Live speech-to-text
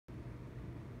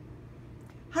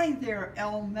Hi there,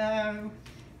 Elmo.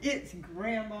 It's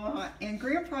Grandma and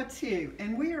Grandpa too,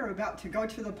 and we are about to go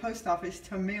to the post office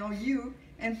to mail you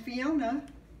and Fiona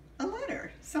a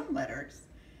letter, some letters.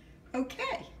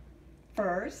 Okay,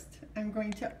 first I'm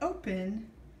going to open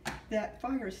that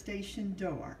fire station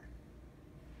door.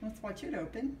 Let's watch it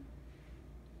open.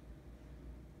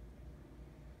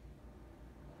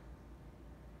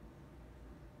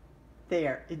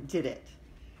 There, it did it.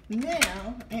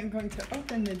 Now I'm going to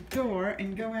open the door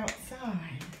and go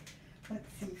outside. Let's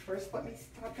see, first let me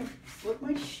stop and slip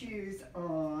my shoes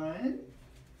on.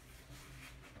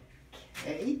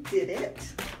 Okay, did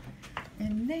it.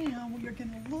 And now we are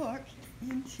going to look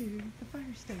into the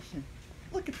fire station.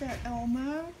 Look at that,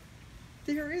 Elmo.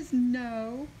 There is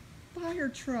no fire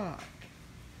truck.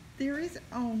 There is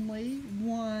only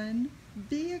one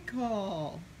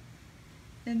vehicle.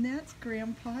 And that's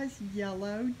Grandpa's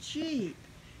yellow Jeep.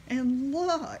 And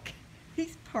look,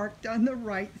 he's parked on the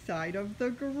right side of the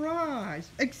garage.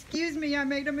 Excuse me, I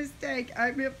made a mistake.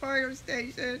 I'm at fire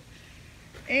station.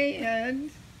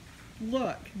 And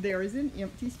look, there is an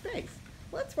empty space.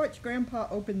 Let's watch Grandpa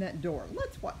open that door.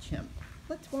 Let's watch him.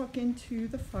 Let's walk into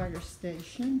the fire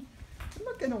station. I'm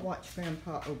not going to watch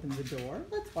Grandpa open the door.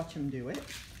 Let's watch him do it.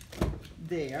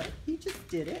 There, he just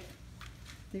did it.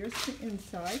 There's the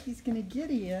inside. He's going to get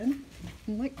in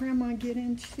and let Grandma get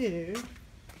in too.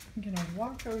 I'm going to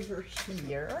walk over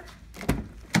here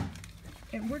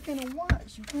and we're going to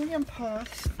watch Grandpa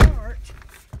start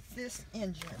this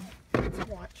engine. Let's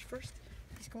watch. First,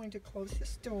 he's going to close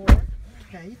this door.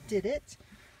 Okay, did it.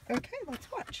 Okay,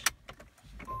 let's watch.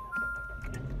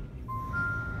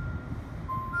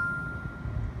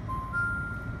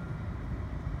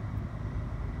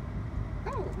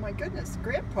 Oh my goodness,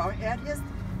 Grandpa had his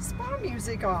spa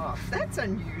music off. That's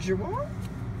unusual.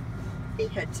 He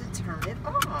had to turn it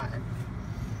on.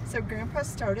 So Grandpa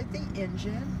started the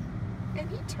engine and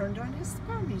he turned on his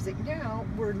spa music. Now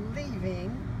we're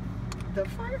leaving the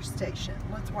fire station.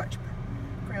 Let's watch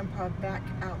Grandpa back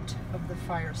out of the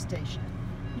fire station.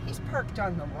 He's parked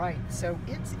on the right, so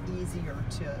it's easier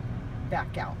to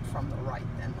back out from the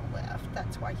right than the left.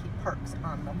 That's why he parks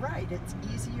on the right. It's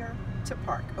easier to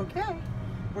park. Okay,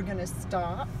 we're gonna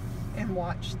stop and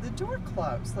watch the door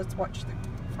close. Let's watch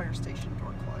the fire station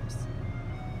door close.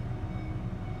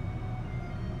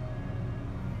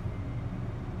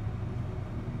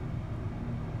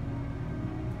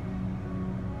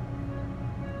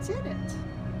 Did it.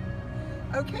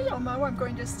 Okay, Elmo, I'm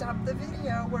going to stop the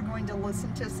video. We're going to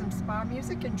listen to some spa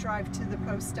music and drive to the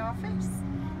post office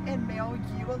and mail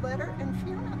you a letter and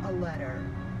Fiona a letter.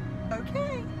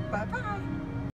 Okay, bye-bye.